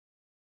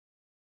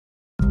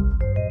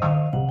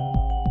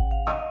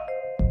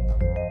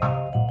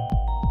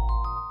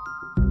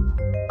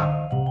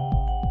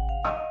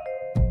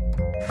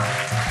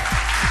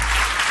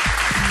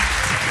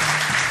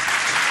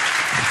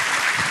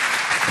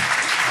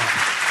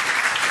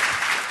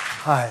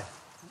Hi.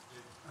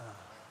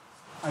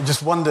 I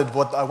just wondered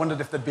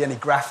if there'd be any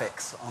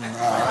graphics on the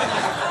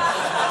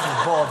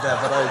board there,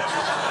 but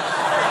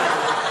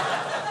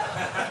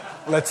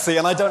let's see.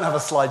 And I don't have a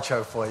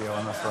slideshow for you,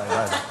 I'm afraid.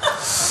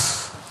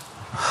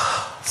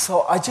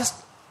 So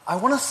I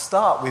want to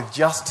start with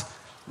just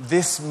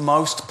this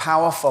most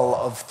powerful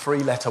of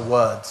three-letter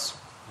words,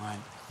 right?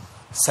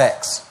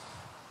 Sex.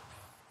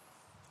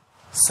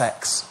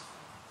 Sex.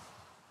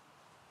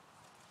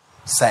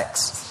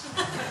 Sex.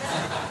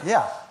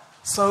 Yeah.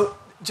 So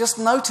just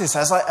notice,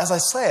 as I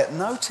say it,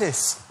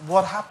 notice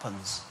what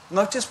happens.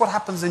 Notice what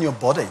happens in your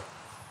body.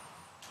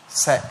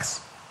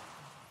 Sex.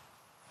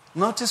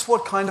 Notice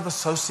what kind of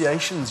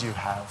associations you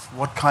have,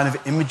 what kind of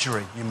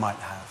imagery you might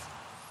have.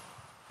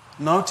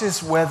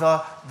 Notice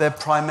whether they're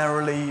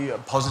primarily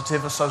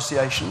positive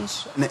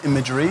associations and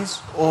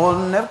imageries or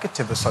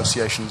negative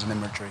associations and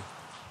imagery,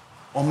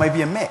 or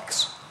maybe a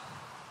mix.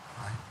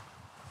 Right?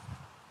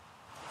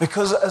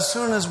 Because as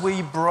soon as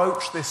we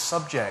broach this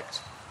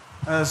subject,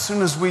 as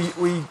soon as we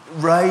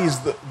raise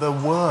the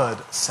word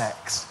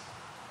sex,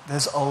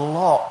 there's a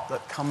lot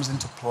that comes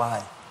into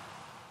play.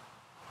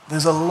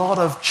 There's a lot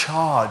of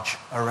charge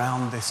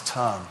around this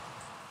term.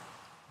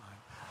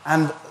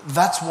 And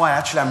that's why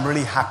actually I'm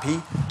really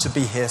happy to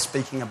be here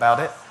speaking about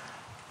it.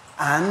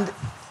 And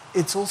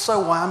it's also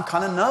why I'm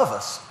kind of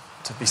nervous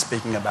to be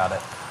speaking about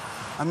it.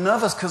 I'm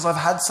nervous because I've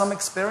had some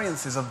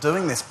experiences of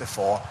doing this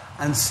before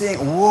and seeing,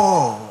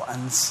 whoa,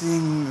 and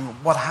seeing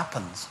what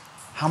happens.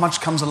 How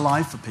much comes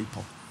alive for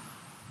people,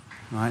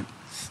 right?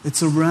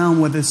 It's a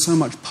realm where there's so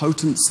much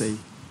potency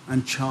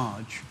and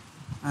charge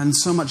and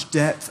so much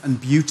depth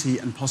and beauty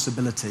and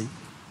possibility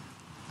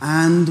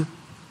and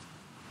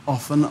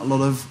often a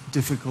lot of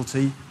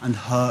difficulty and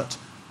hurt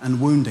and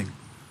wounding.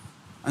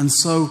 And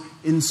so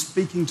in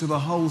speaking to the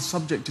whole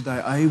subject today,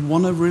 I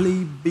want to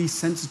really be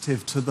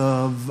sensitive to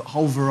the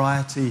whole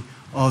variety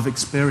of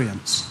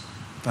experience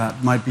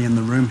that might be in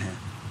the room here.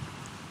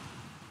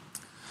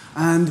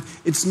 And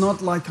it's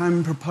not like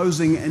I'm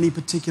proposing any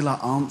particular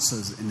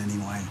answers in any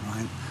way,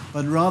 right?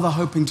 But rather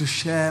hoping to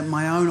share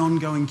my own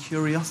ongoing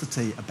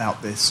curiosity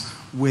about this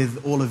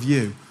with all of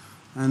you.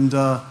 And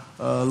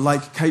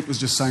like Kate was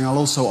just saying, I'll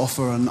also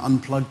offer an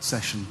unplugged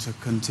session to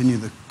continue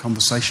the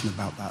conversation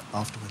about that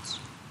afterwards.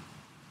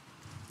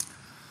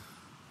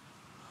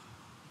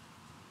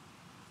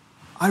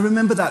 I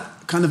remember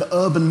that kind of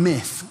urban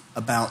myth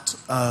about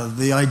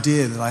the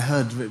idea that I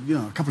heard,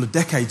 a couple of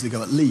decades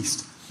ago at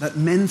least, that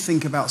men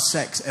think about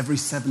sex every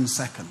 7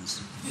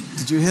 seconds.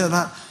 Did you hear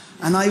that?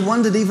 And I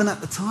wondered even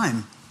at the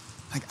time,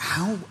 like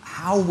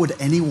how would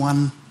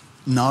anyone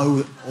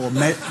know or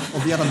be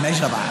able to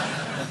measure that?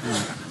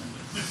 Yeah.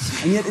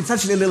 And yet it's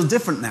actually a little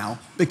different now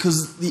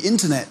because the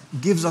internet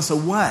gives us a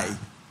way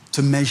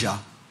to measure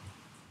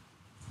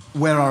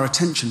where our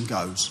attention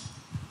goes.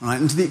 Right?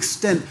 And to the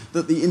extent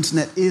that the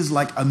internet is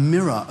like a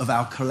mirror of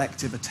our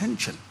collective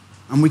attention,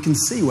 and we can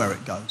see where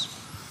it goes.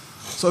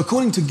 So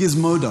according to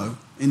Gizmodo,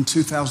 in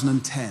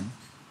 2010,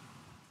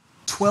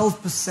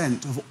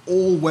 12% of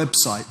all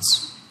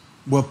websites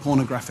were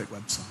pornographic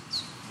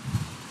websites.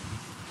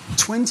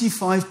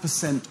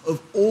 25%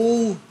 of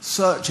all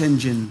search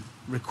engine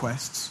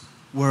requests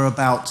were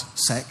about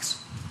sex.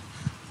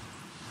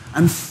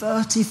 And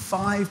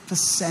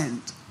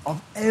 35%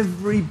 of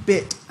every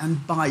bit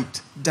and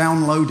byte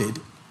downloaded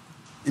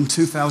in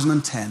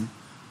 2010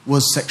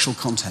 was sexual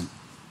content.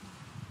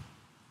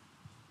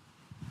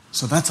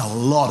 So that's a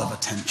lot of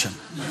attention,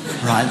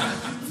 right?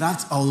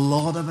 That's a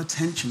lot of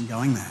attention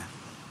going there.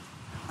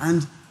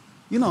 And,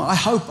 I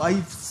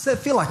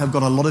feel like I've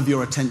got a lot of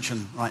your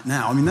attention right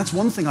now. I mean, that's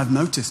one thing I've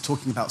noticed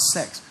talking about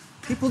sex.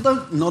 People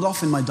don't nod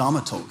off in my Dharma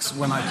talks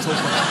when I talk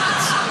about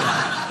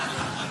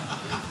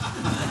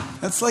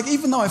this. It's like,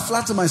 even though I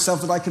flatter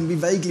myself that I can be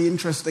vaguely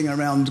interesting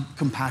around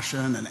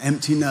compassion and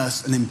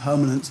emptiness and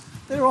impermanence,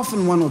 there are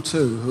often one or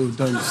two who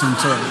don't seem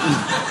to...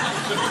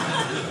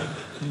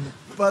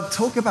 But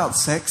talk about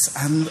sex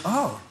and,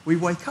 we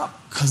wake up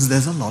because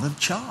there's a lot of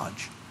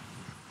charge.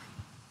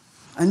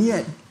 And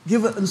yet,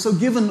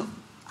 given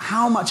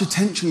how much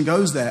attention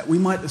goes there, we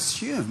might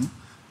assume,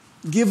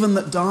 given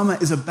that Dharma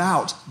is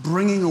about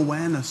bringing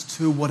awareness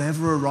to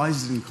whatever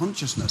arises in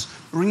consciousness,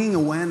 bringing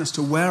awareness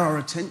to where our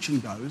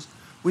attention goes,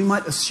 we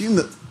might assume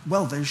that,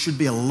 there should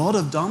be a lot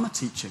of Dharma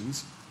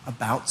teachings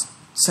about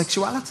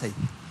sexuality,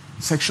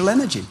 sexual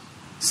energy,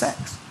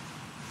 sex.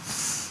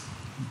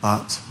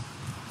 But,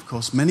 of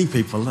course, many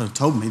people have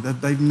told me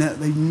that they've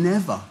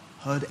never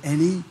heard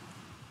any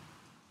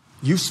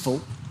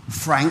useful,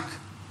 frank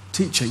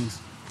teachings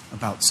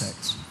about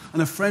sex.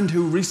 And a friend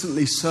who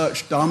recently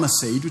searched Dharma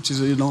Seed, which is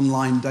an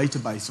online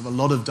database of a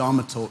lot of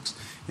Dharma talks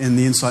in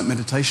the Insight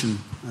Meditation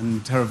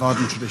and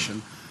Theravadan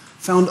tradition,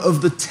 found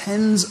of the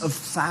tens of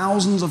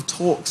thousands of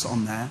talks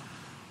on there,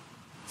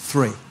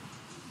 3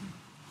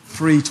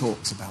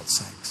 talks about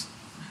sex.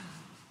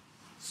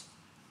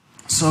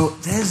 So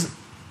there's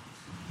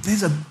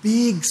a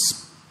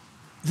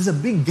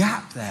big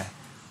gap there.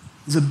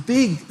 There's a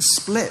big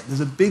split.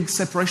 There's a big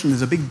separation.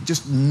 There's a big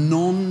just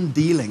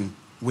non-dealing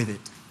with it.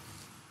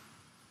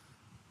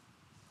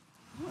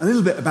 a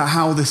little bit about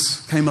how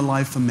this came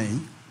alive for me.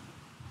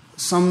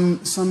 Some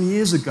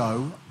years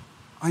ago,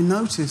 I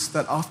noticed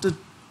that after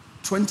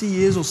 20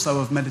 years or so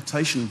of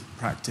meditation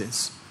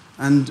practice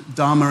and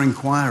Dharma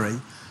inquiry,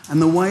 and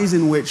the ways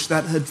in which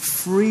that had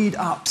freed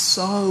up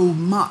so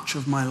much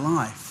of my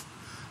life,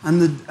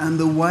 and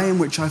the way in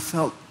which I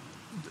felt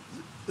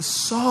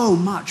so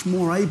much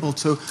more able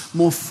to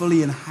more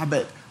fully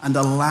inhabit and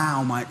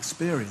allow my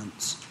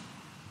experience,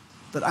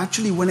 that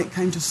actually when it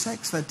came to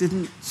sex, that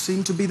didn't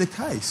seem to be the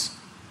case.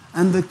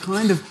 And the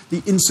kind of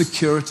the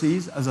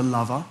insecurities as a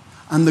lover,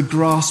 and the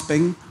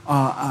grasping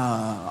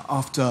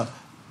after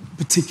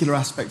particular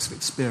aspects of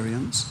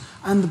experience,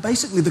 and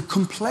basically the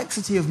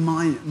complexity of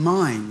my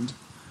mind,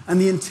 and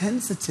the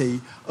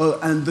intensity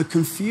and the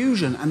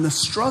confusion and the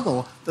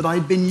struggle that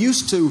I'd been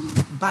used to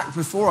back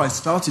before I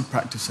started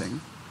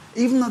practicing,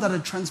 even though that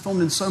had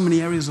transformed in so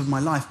many areas of my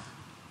life,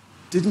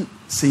 didn't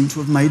seem to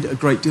have made a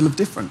great deal of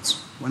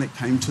difference when it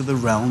came to the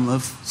realm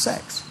of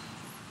sex.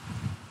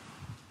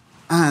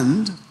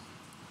 And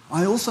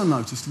I also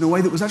noticed, in a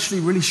way that was actually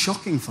really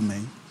shocking for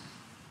me,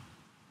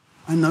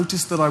 I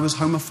noticed that I was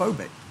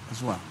homophobic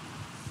as well.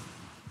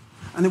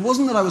 And it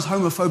wasn't that I was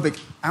homophobic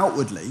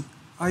outwardly.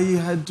 I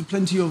had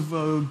plenty of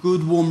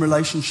good, warm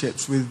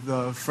relationships with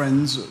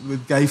friends,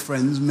 with gay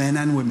friends, men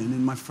and women,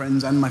 in my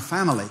friends and my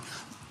family.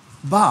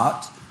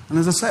 But, and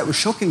as I say, it was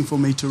shocking for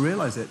me to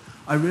realize it,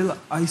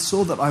 I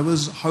saw that I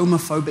was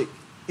homophobic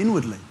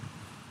inwardly.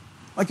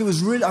 Like I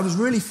was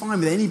really fine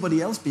with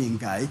anybody else being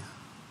gay,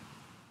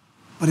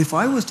 but if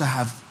I was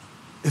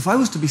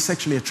to be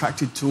sexually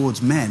attracted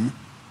towards men,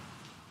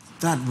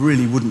 that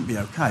really wouldn't be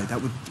okay.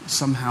 That would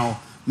somehow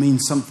mean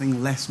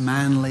something less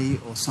manly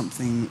or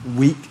something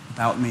weak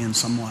about me in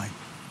some way.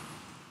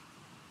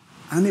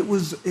 And it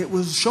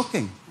was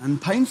shocking and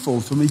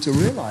painful for me to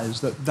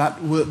realize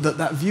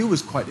that view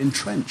was quite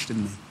entrenched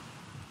in me.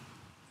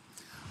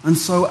 And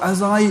so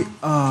as I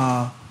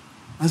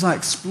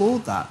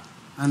explored that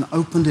and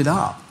opened it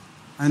up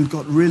and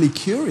got really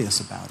curious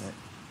about it,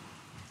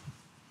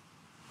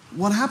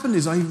 what happened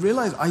is I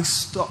realized I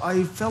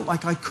felt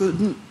like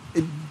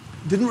it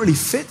didn't really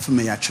fit for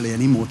me actually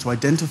anymore to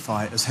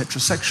identify as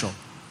heterosexual.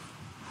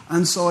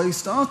 And so I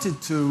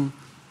started to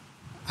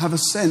have a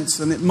sense,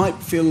 and it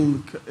might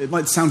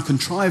sound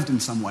contrived in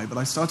some way, but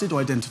I started to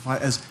identify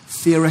as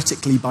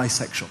theoretically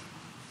bisexual.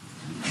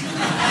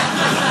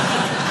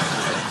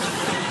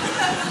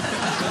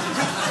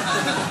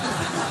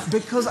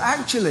 Because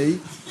actually,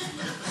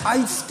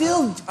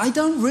 I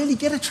don't really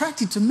get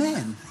attracted to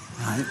men,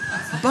 right?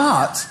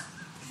 But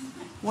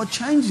what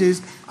changed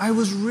is I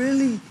was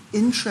really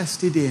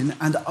interested in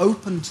and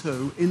open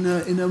to, in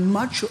a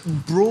much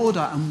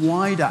broader and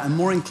wider and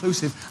more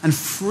inclusive and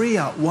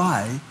freer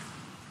way,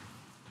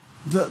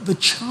 the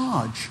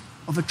charge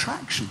of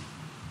attraction,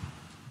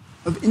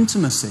 of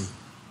intimacy,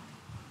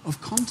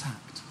 of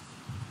contact,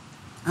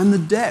 and the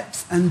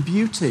depth and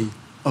beauty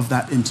of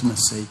that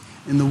intimacy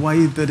in the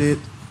way that it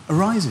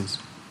arises.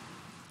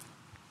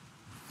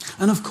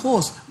 And of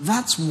course,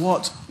 that's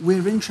what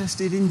we're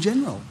interested in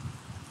general.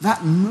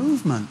 That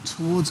movement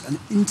towards an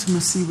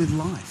intimacy with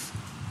life.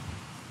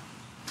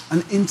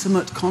 An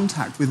intimate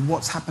contact with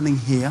what's happening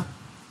here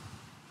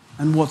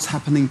and what's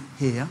happening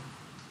here.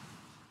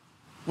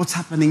 What's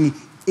happening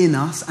in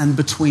us and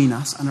between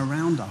us and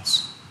around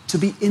us. To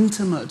be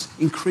intimate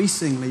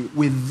increasingly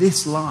with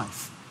this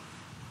life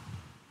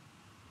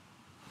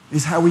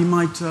is how we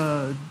might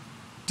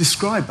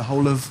describe the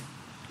whole of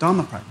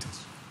Dharma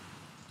practice.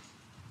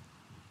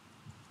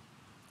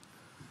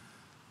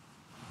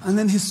 And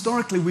then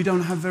historically, we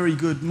don't have very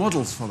good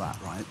models for that,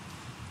 right?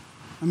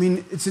 I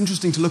mean, it's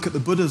interesting to look at the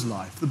Buddha's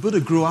life. The Buddha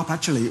grew up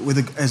actually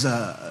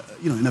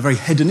in a very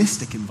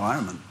hedonistic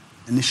environment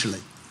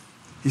initially.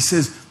 He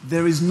says,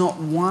 "There is not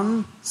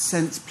one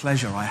sense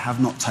pleasure I have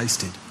not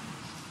tasted."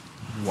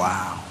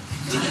 Wow.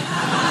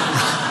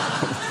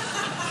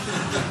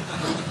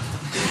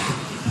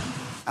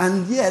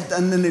 And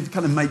then it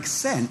kind of makes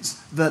sense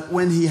that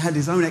when he had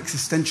his own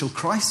existential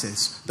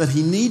crisis, that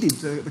he needed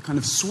to kind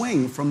of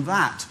swing from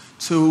that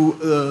to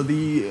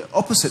the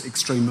opposite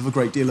extreme of a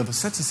great deal of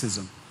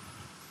asceticism.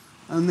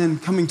 And then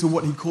coming to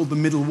what he called the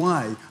middle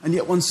way. And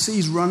yet one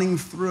sees running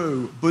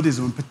through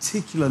Buddhism, and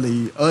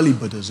particularly early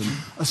Buddhism,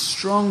 a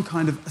strong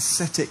kind of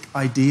ascetic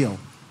ideal,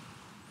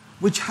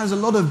 which has a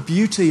lot of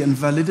beauty and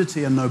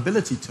validity and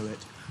nobility to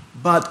it,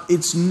 but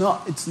it's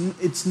not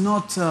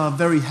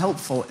very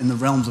helpful in the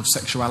realms of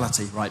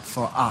sexuality, right,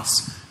 for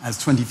us as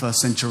 21st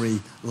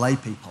century lay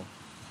people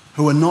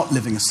who are not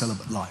living a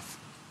celibate life.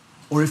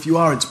 Or if you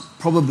are, it's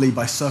probably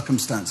by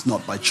circumstance,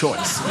 not by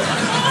choice.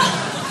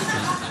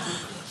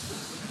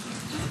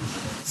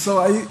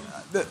 So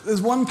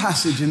there's one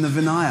passage in the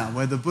Vinaya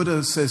where the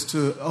Buddha says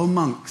to, "Oh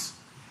monks,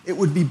 it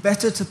would be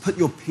better to put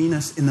your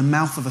penis in the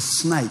mouth of a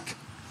snake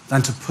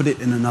than to put it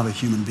in another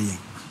human being."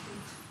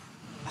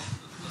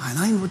 And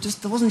I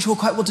wasn't sure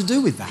quite what to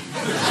do with that.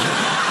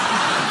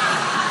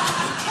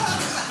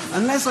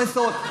 Unless I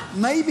thought,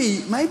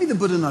 maybe the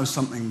Buddha knows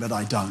something that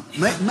I don't.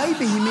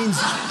 Maybe he means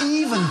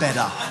even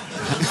better.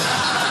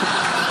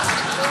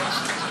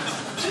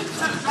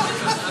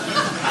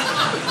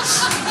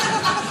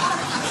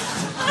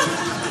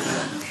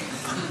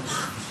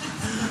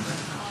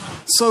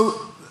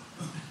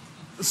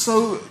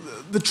 So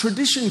the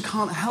tradition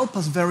can't help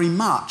us very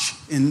much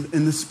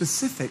in the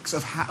specifics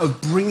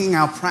of bringing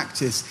our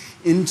practice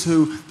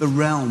into the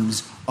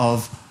realms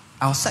of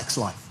our sex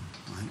life,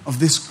 right? Of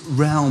this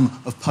realm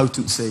of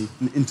potency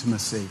and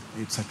intimacy,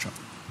 etc.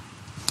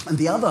 And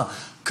the other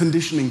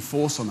conditioning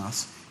force on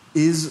us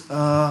is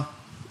the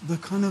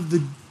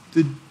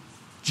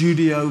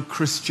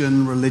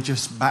Judeo-Christian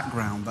religious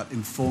background that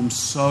informs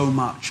so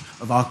much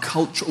of our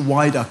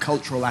wider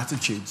cultural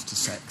attitudes to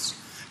sex.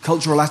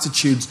 Cultural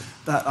attitudes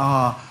that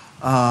are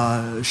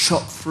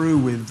shot through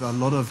with a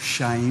lot of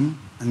shame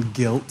and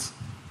guilt,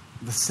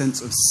 the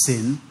sense of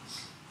sin,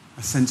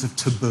 a sense of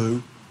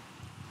taboo,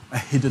 a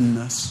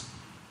hiddenness,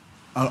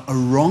 a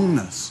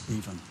wrongness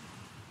even.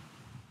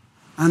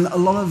 And a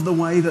lot of the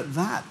way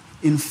that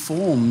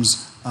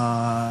informs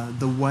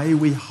the way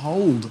we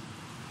hold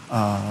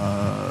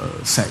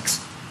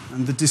sex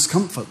and the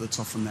discomfort that's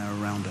often there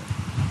around it.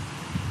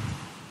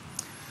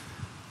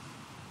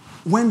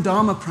 When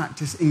Dharma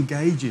practice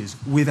engages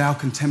with our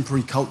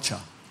contemporary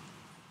culture,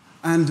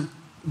 and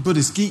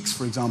Buddhist geeks,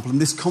 for example, in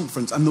this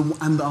conference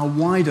and our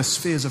wider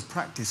spheres of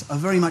practice are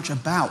very much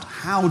about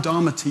how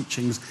Dharma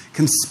teachings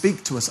can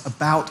speak to us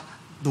about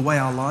the way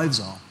our lives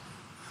are.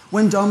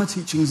 When Dharma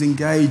teachings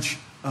engage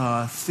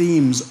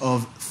themes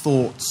of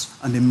thoughts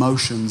and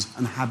emotions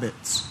and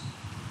habits,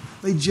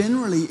 they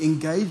generally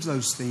engage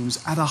those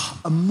themes at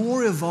a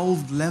more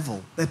evolved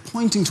level. They're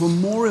pointing to a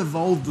more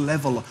evolved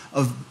level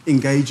of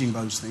engaging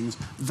those things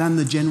than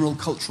the general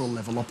cultural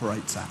level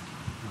operates at.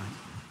 Right?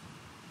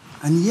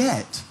 And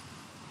yet,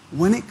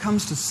 when it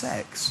comes to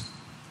sex,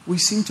 we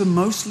seem to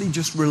mostly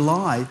just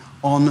rely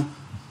on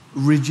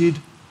rigid,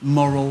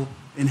 moral,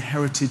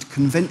 inherited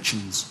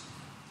conventions.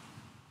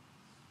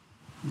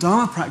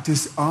 Dharma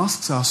practice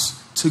asks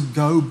us to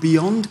go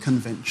beyond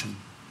convention,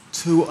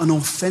 to an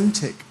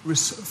authentic,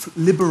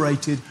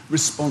 liberated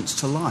response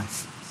to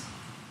life.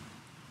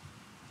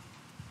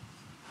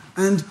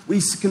 And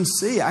we can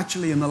see,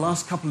 actually, in the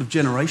last couple of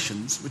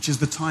generations, which is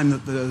the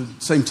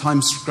same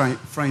time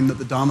frame that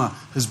the Dharma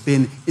has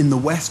been in the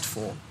West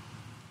for,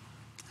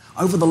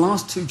 over the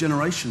last 2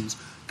 generations,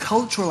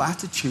 cultural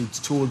attitudes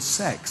towards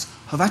sex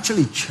have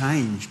actually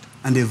changed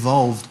and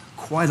evolved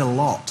quite a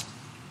lot.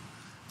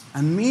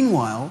 And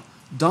meanwhile,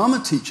 Dharma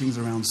teachings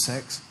around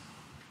sex,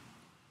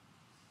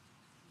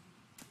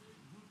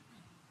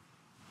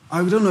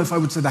 I don't know if I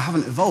would say they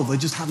haven't evolved, they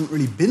just haven't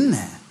really been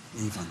there,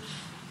 even.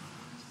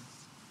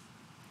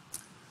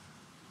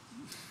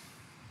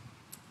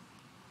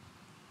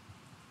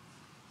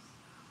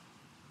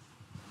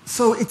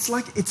 So it's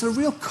a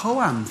real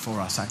koan for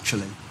us,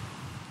 actually,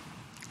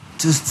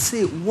 to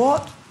see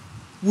what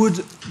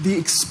would the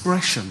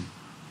expression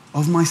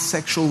of my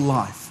sexual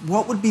life,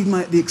 what would be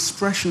the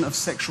expression of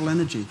sexual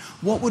energy,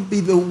 what would be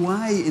the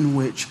way in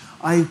which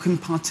I can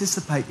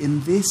participate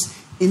in this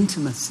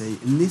intimacy,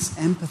 in this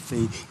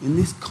empathy, in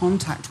this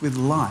contact with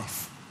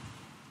life,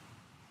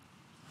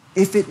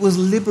 if it was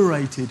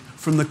liberated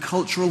from the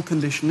cultural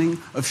conditioning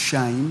of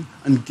shame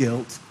and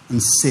guilt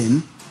and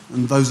sin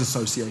and those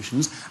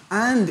associations,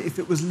 and if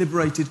it was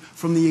liberated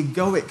from the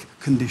egoic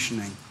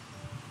conditioning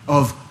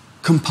of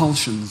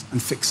compulsions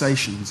and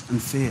fixations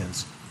and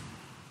fears.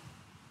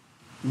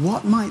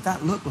 What might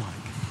that look like?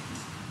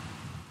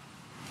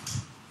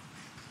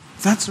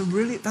 That's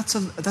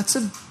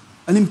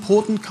an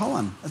important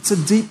koan. That's a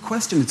deep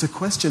question. It's a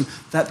question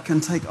that can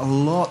take a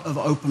lot of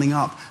opening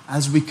up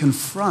as we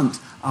confront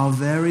our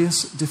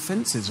various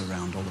defenses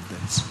around all of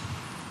this.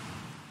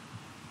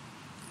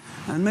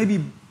 And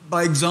maybe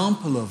by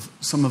example of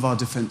some of our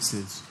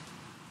defenses.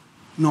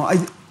 No,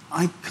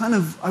 I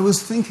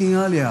was thinking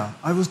earlier,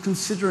 I was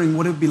considering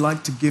what it would be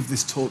like to give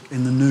this talk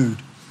in the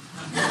nude.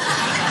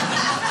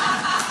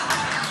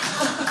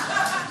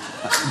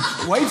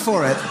 Wait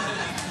for it.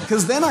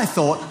 Because then I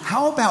thought,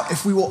 how about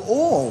if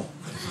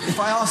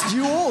I asked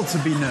you all to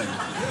be nude?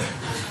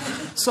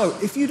 So,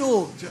 if you'd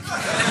all...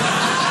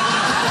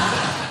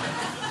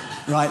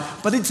 Right,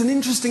 but it's an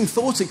interesting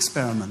thought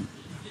experiment.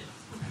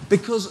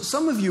 Because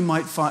some of you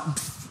might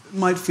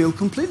feel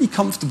completely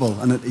comfortable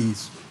and at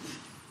ease.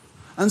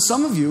 And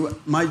some of you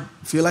might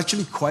feel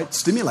actually quite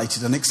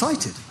stimulated and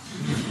excited.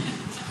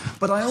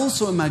 But I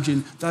also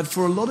imagine that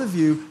for a lot of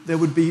you, there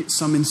would be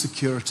some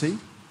insecurity,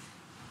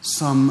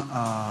 some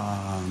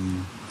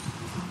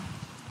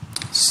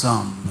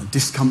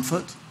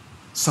discomfort,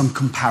 some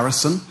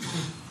comparison,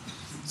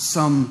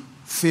 some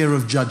fear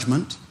of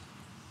judgment.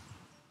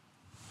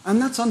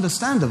 And that's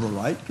understandable,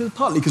 right?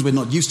 Partly because we're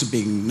not used to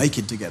being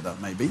naked together,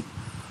 maybe.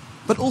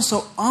 But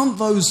also, aren't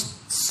those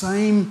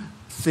same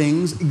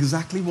things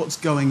exactly what's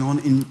going on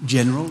in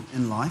general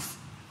in life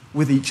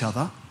with each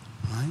other,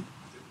 right?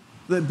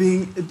 That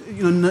being,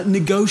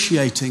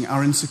 negotiating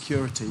our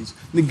insecurities,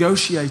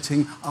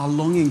 negotiating our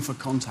longing for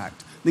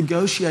contact,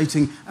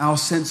 negotiating our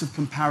sense of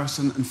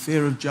comparison and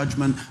fear of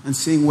judgment and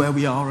seeing where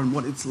we are and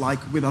what it's like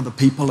with other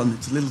people, and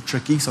it's a little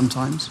tricky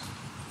sometimes.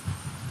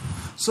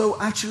 So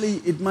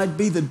actually, it might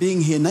be that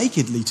being here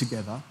nakedly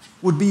together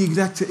would be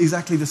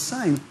exactly the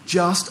same,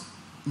 just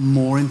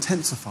more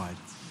intensified,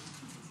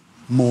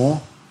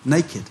 more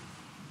naked.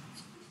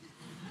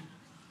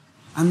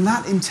 And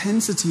that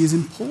intensity is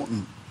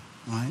important,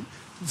 right?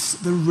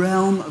 The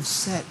realm of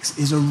sex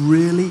is a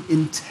really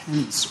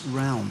intense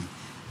realm.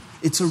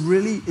 It's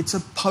a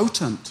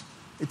potent,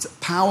 it's a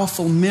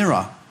powerful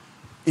mirror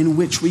in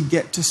which we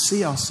get to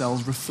see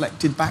ourselves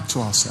reflected back to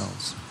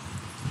ourselves.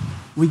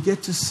 We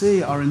get to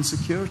see our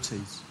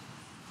insecurities,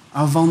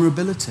 our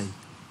vulnerability,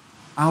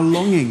 our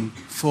longing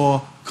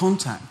for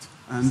contact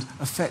and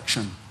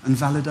affection and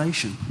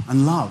validation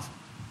and love.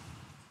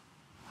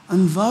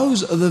 And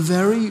those are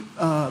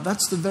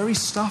that's the very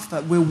stuff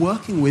that we're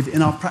working with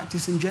in our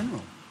practice in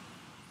general.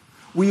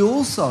 We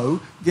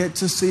also get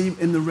to see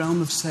in the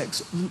realm of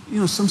sex,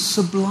 some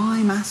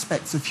sublime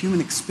aspects of human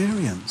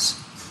experience.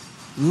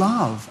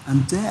 Love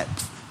and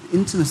depth,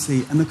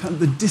 intimacy, and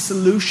the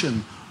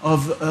dissolution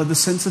of the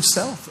sense of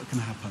self that can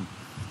happen.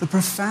 The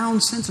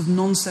profound sense of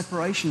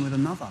non-separation with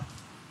another.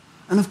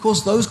 And of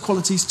course, those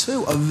qualities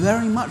too are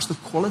very much the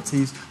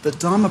qualities that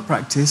Dharma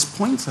practice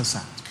points us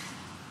at.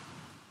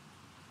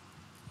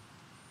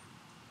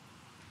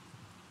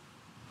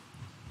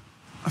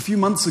 A few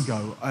months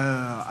ago,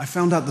 I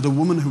found out that a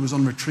woman who was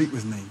on retreat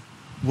with me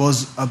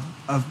was a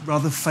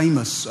rather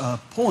famous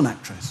porn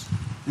actress.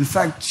 In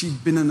fact,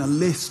 she'd been in a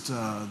list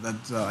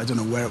that, I don't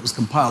know where it was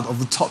compiled, of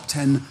the top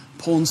 10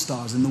 porn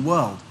stars in the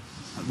world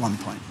at one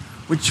point,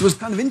 which was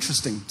kind of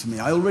interesting to me.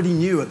 I already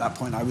knew at that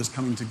point I was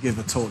coming to give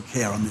a talk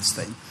here on this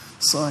thing.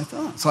 So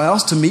I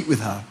asked to meet with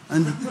her,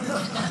 and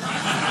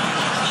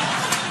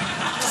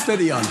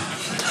steady on.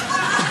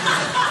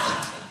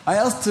 I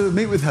asked to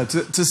meet with her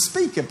to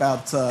speak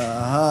about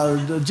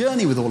her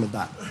journey with all of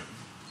that,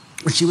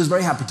 which she was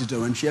very happy to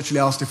do, and she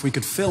actually asked if we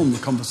could film the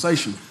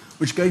conversation,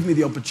 which gave me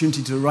the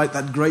opportunity to write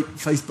that great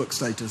Facebook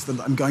status that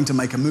I'm going to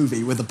make a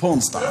movie with a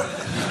porn star.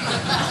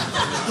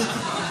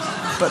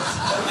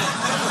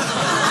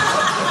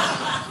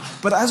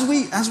 But as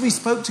we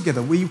spoke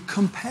together, we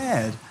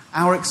compared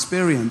our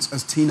experience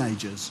as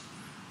teenagers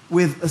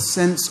with a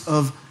sense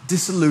of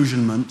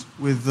disillusionment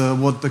with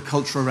what the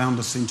culture around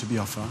us seemed to be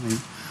offering,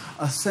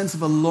 a sense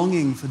of a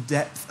longing for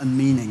depth and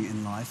meaning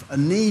in life, a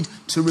need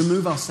to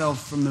remove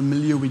ourselves from the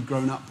milieu we'd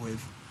grown up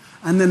with,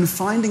 and then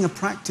finding a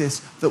practice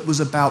that was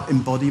about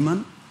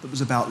embodiment, that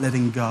was about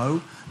letting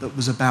go, that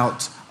was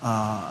about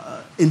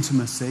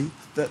intimacy,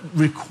 that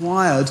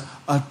required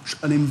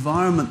an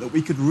environment that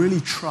we could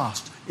really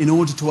trust in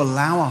order to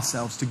allow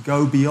ourselves to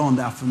go beyond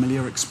our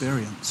familiar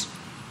experience.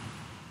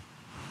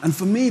 And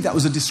for me, that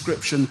was a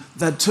description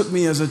that took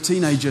me as a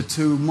teenager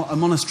to a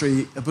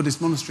monastery, a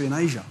Buddhist monastery in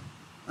Asia.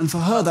 And for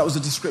her, that was a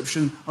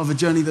description of a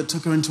journey that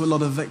took her into a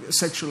lot of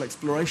sexual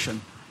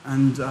exploration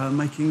and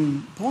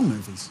making porn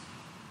movies.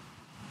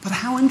 But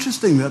how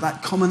interesting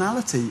that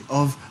commonality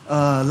of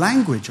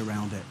language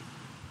around it.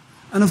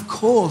 And of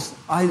course,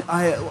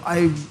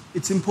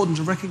 it's important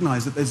to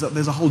recognize that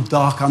there's a whole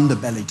dark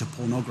underbelly to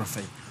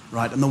pornography,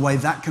 right? And the way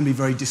that can be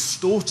very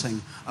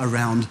distorting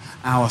around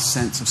our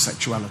sense of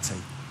sexuality.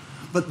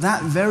 But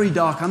that very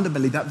dark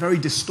underbelly, that very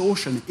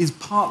distortion, is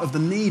part of the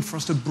need for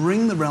us to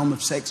bring the realm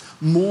of sex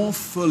more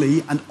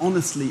fully and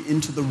honestly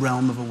into the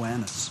realm of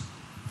awareness.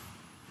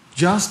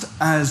 Just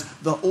as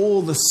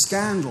all the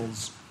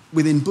scandals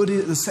within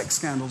the sex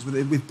scandals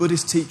with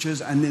Buddhist teachers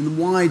and in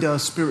wider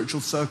spiritual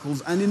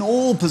circles and in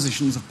all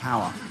positions of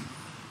power.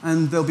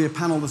 And there'll be a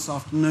panel this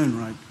afternoon,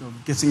 right,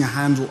 of getting a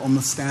handle on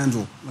the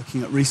scandal,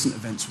 looking at recent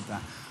events with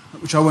that,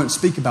 which I won't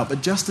speak about,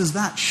 but just as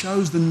that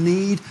shows the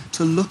need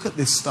to look at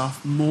this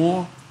stuff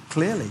more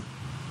clearly,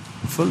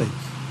 fully.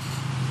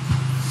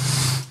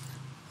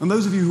 And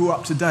those of you who are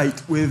up to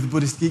date with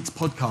Buddhist Geeks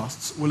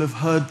podcasts will have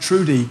heard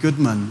Trudy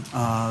Goodman,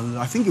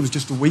 I think it was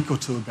just a week or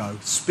two ago,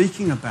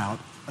 speaking about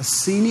a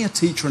senior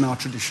teacher in our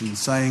tradition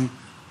saying,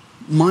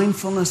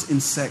 mindfulness in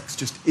sex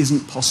just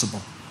isn't possible.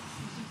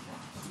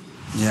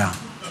 Yeah.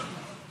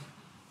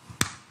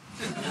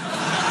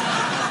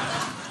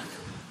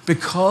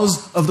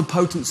 Because of the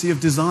potency of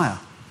desire.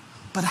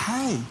 But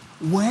hey,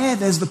 where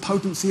there's the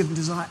potency of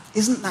desire,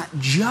 isn't that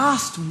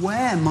just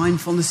where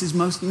mindfulness is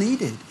most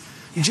needed?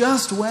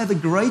 Just where the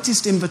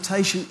greatest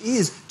invitation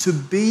is to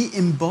be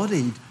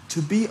embodied,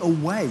 to be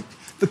awake.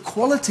 The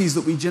qualities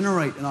that we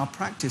generate in our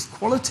practice,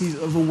 qualities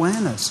of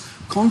awareness,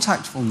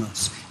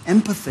 contactfulness,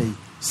 empathy,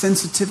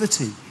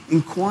 sensitivity,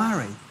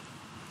 inquiry,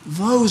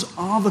 those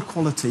are the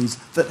qualities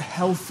that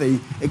healthy,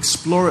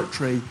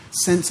 exploratory,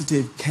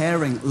 sensitive,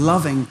 caring,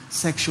 loving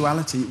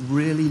sexuality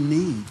really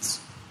needs.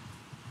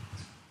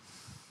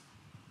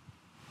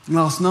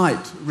 Last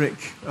night, Rick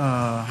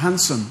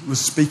Hansen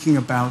was speaking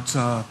about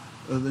the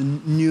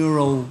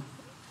neural,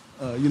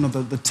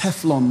 the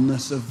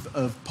Teflonness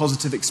of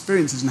positive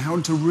experiences and how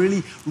to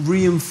really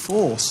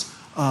reinforce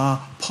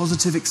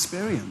positive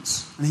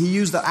experience. And he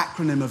used the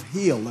acronym of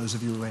HEAL, those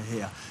of you who are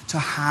here, to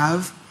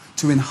have,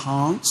 to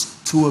enhance,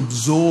 to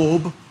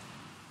absorb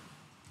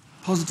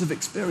positive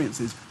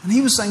experiences. And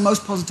he was saying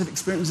most positive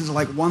experiences are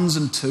like 1s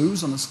and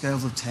 2s on a scale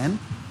of 10.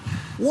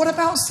 What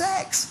about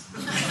sex?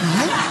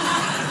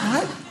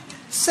 Right?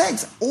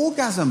 Sex,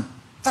 orgasm,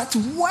 That's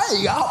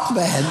way up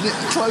there,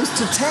 close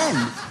to 10,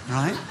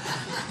 right?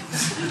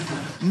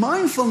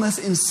 Mindfulness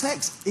in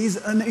sex is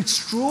an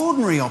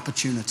extraordinary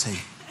opportunity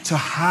to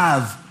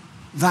have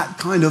that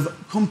kind of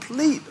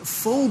complete,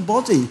 full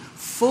body,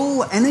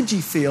 full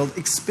energy field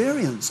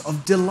experience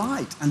of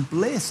delight and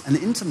bliss and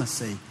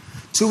intimacy,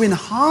 to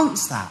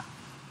enhance that,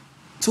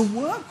 to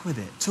work with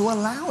it, to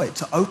allow it,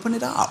 to open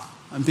it up.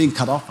 I'm being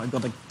cut off, I've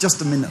got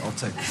just a minute or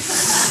two.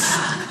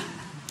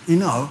 You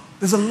know,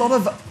 there's a lot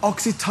of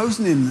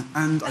oxytocin,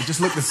 and I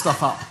just looked this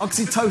stuff up,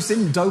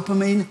 oxytocin,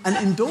 dopamine, and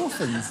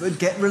endorphins that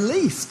get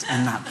released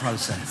in that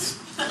process.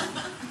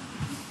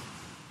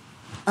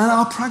 And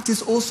our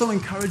practice also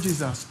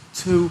encourages us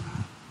to,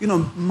 you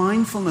know,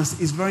 mindfulness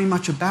is very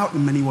much about,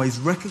 in many ways,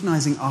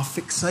 recognizing our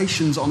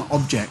fixations on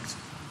object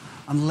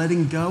and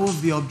letting go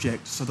of the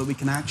object so that we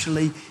can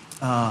actually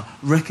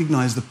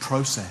recognize the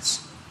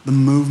process, the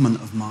movement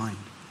of mind.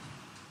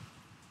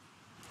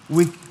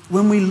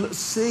 When we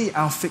see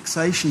our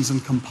fixations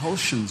and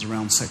compulsions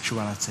around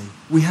sexuality,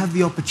 we have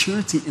the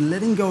opportunity, in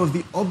letting go of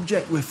the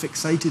object we're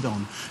fixated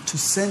on, to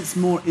sense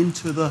more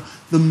into the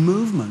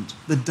movement,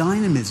 the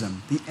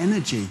dynamism, the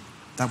energy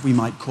that we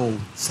might call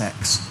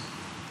sex.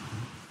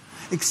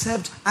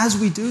 Except as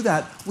we do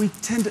that,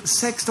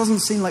 sex doesn't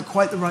seem like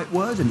quite the right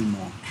word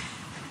anymore.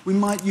 We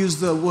might use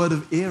the word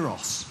of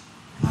eros,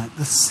 right?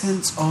 The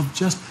sense of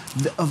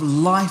of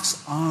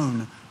life's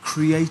own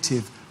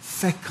creative,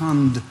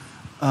 fecund,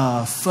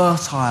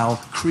 fertile,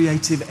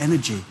 creative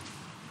energy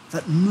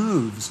that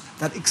moves,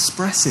 that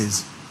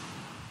expresses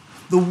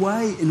the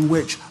way in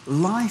which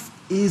life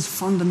is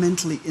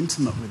fundamentally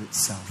intimate with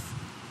itself.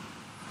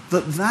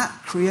 That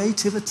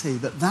creativity,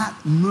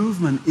 that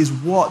movement is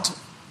what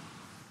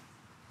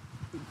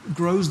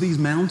grows these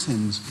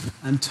mountains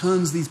and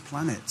turns these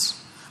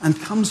planets and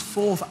comes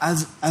forth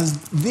as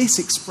this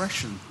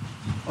expression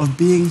of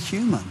being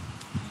human.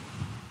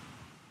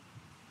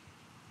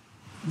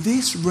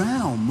 This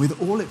realm,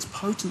 with all its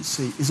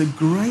potency, is a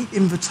great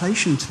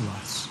invitation to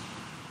us.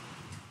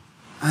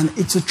 And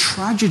it's a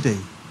tragedy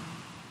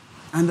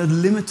and a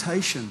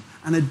limitation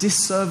and a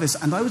disservice,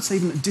 and I would say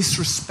even a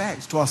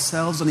disrespect to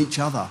ourselves and each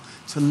other,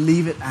 to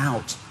leave it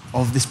out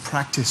of this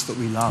practice that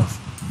we love.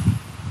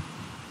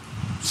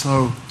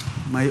 So,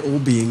 may all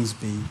beings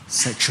be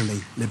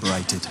sexually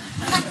liberated.